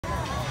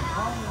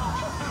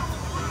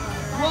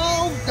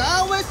Well,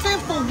 that was it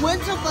for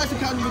WinterFest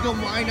Academy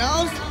right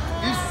now.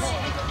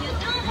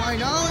 Right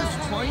now, it's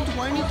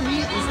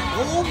 2023 is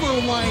over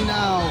right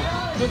now.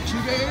 But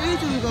today,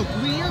 we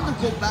agree to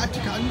go back to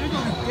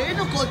Canada. We did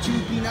go to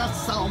Venus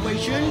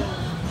Salvation,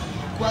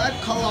 Quad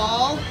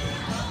Call,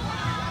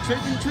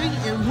 Trick and Treat,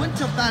 and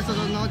WinterFest.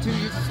 I'm not too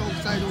so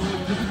excited.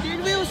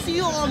 We'll see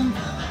you on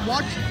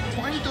March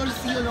 23rd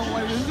season.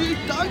 We're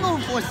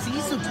done for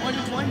season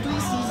 2023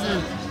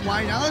 season.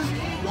 Right now,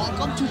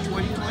 welcome to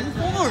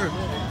 2024.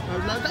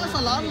 That's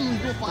a lot of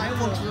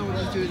fireworks to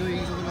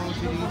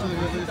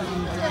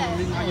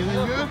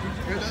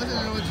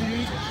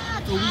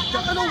so we've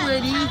done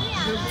already.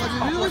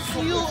 We'll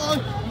see you on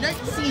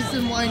next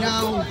season right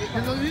now.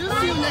 We'll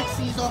see you next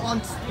season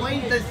on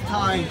spring this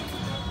time.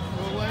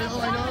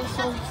 Well, I know,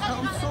 so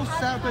I'm so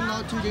sad but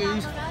not 2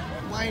 days.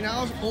 Right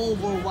now it's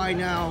over right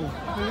now.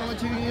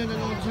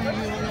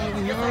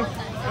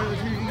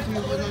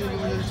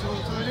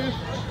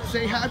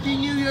 Say Happy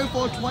New Year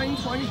for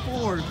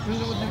 2024.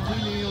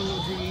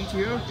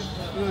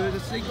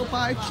 Say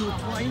goodbye to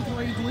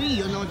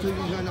 2023.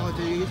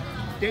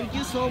 Thank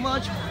you so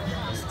much.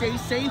 Stay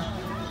safe.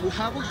 We'll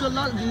have a good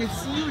luck. We'll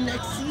see you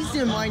next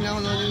season right now.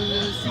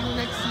 See you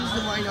next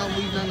season right now.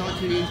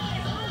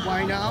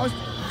 Right now,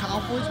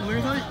 Cowboys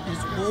winter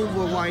is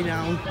over right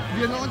now.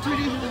 We're not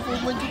ready for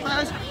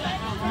WinterFest.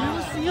 We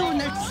will see you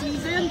next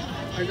season.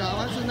 And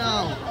that's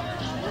now.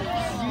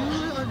 See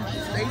you.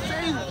 Stay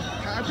safe.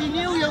 Happy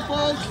New Year,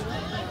 folks.